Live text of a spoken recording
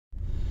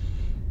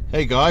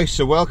Hey guys,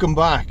 so welcome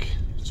back.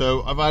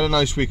 So I've had a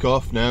nice week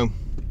off now.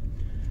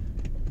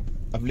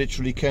 I've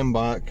literally come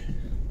back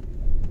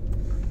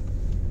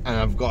and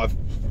I've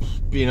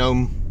been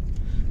home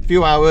a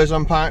few hours,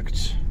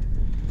 unpacked,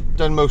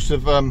 done most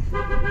of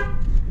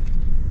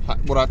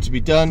what had to be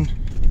done,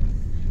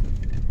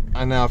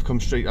 and now I've come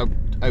straight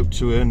out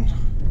to earn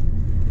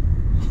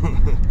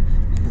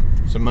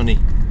some money.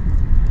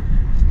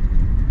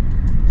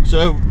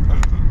 So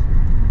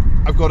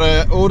I've got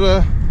an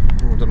order.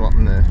 I don't know what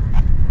happened there.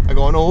 I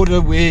got an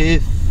order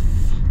with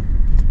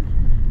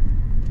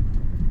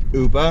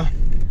Uber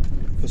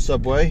for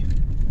Subway.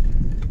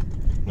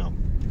 No.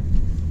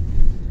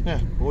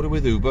 Yeah, order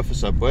with Uber for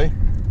Subway.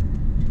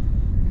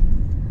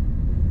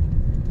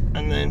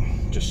 And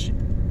then just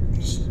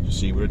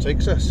see where it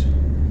takes us.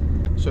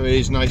 So it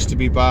is nice to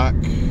be back.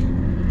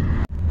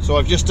 So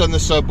I've just done the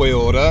Subway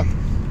order.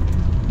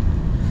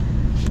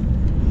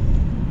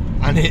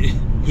 And it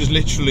was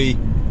literally,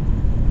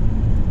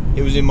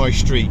 it was in my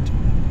street.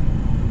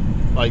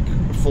 Like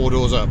 4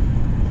 doors up.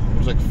 It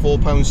was like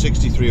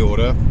 £4.63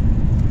 order,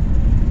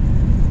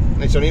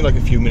 and it's only like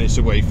a few minutes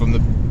away from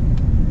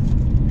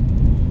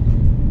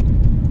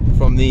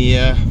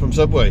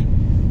Subway.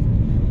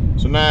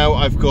 So now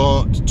I've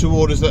got 2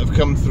 orders that have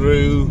come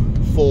through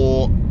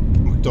for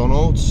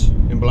McDonald's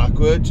in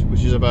Blackwood,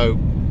 which is about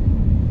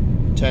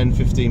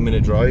 10-15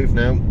 minute drive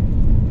now.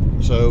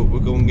 So we'll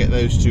go and get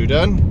those 2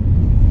 done,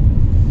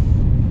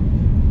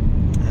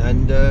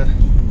 and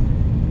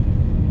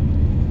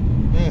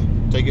yeah,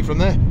 take it from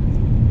there.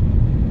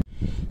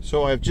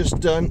 So I've just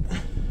done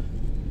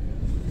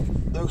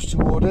those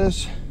 2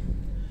 orders.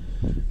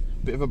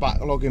 Bit of a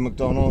backlog in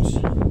McDonald's.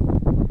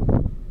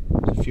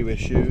 There's a few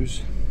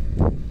issues.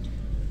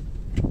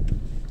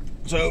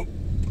 So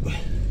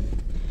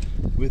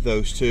with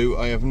those 2,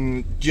 I have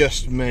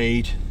just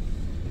made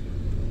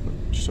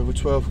just over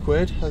 12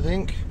 quid, I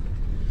think,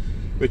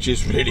 which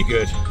is really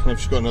good. I've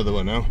just got another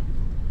one now.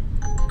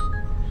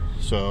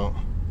 So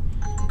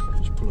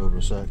just pull over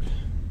a sec.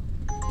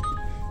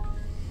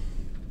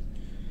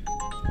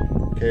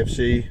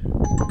 KFC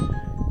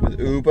with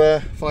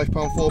Uber,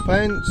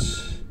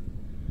 £5.04.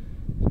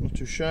 Not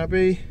too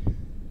shabby.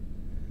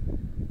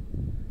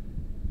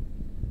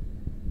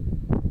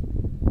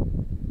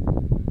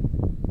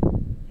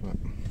 Right.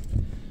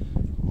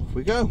 Off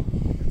we go.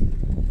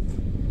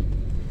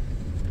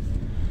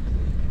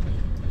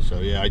 So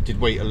yeah, I did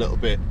wait a little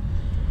bit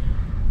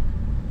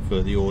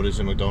for the orders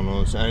in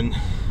McDonald's, and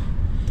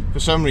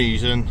for some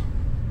reason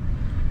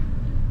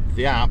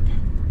the app,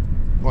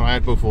 when I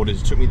had both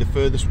orders, it took me the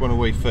furthest one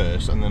away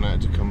first, and then I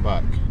had to come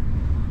back.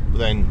 But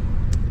then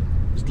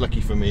it's lucky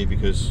for me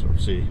because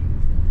obviously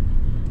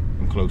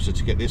I'm closer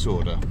to get this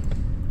order.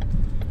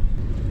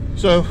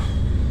 So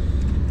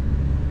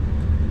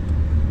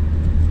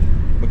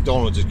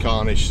McDonald's is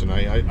carnage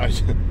tonight.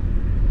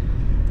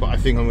 But I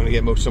think I'm going to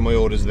get most of my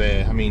orders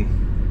there. I mean,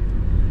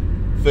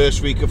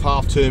 first week of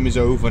half term is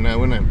over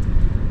now, isn't it?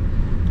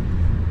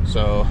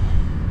 So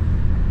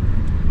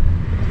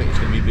I think it's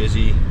going to be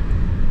busy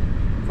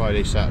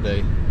Friday,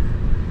 Saturday.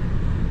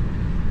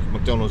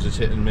 McDonald's is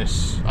hit and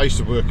miss. I used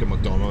to work at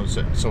McDonald's,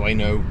 so I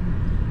know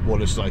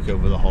what it's like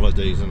over the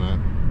holidays and that.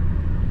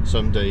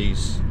 Some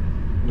days,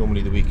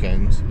 normally the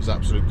weekend, is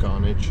absolute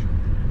carnage,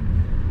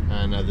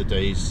 and other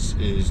days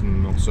is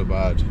not so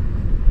bad.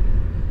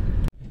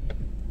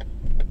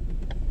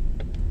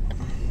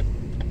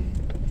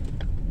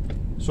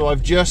 So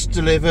I've just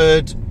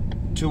delivered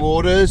 2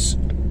 orders.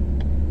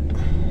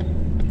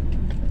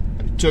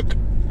 It took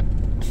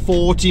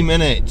 40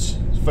 minutes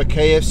for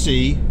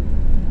KFC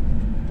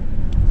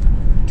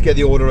to get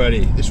the order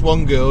ready. This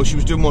one girl, she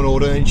was doing one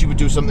order and she would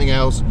do something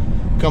else,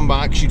 come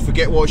back, she'd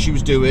forget what she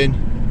was doing.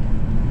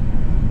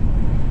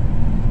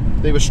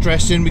 They were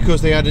stressing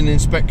because they had an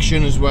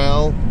inspection as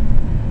well,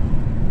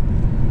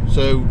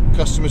 so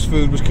customers'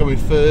 food was coming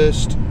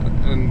first,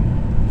 and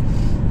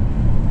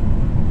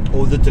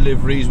all the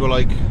deliveries were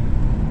like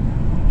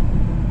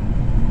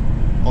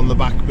on the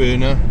back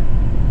burner.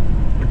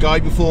 The guy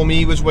before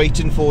me was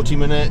waiting 40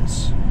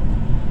 minutes.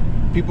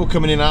 People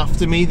coming in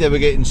after me, they were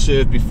getting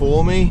served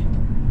before me,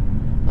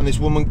 and this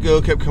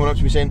girl kept coming up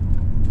to me saying,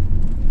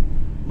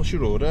 "What's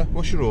your order?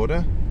 What's your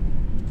order?"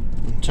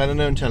 I'm telling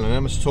her and telling her.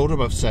 I must have told her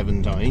about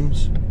 7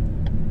 times.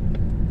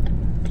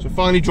 So I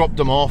finally dropped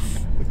them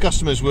off. The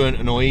customers weren't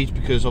annoyed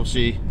because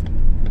obviously,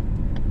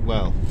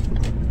 well,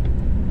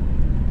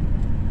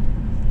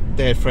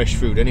 they had fresh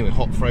food anyway,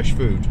 hot fresh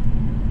food.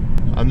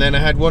 And then I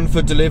had one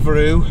for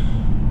Deliveroo.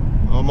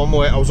 I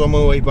was on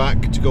my way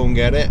back to go and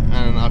get it,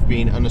 and I've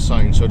been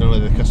unassigned, so I don't know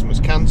whether the customer's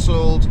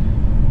cancelled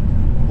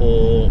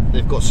or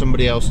they've got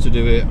somebody else to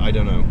do it. I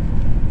don't know.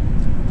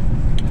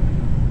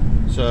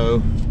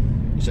 So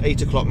it's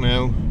 8 o'clock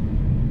now.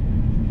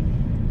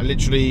 I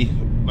literally,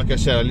 like I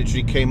said, I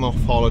literally came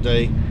off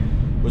holiday,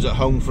 was at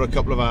home for a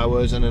couple of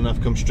hours, and then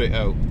I've come straight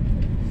out.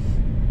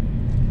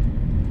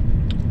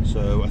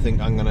 So I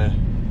think I'm gonna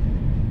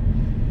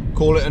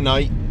call it a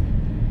night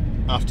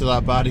after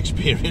that bad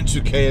experience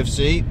with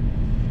KFC,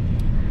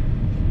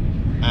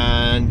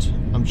 and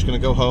I'm just gonna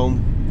go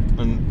home,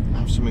 and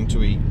have something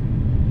to eat,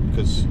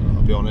 because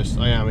I'll be honest,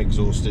 I am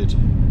exhausted.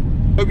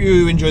 Hope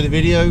you enjoy the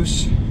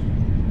videos.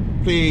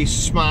 Please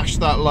smash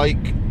that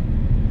like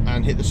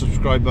and hit the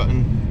subscribe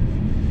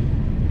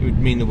button. It would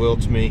mean the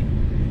world to me,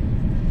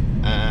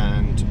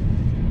 and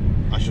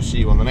I shall see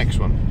you on the next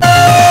one.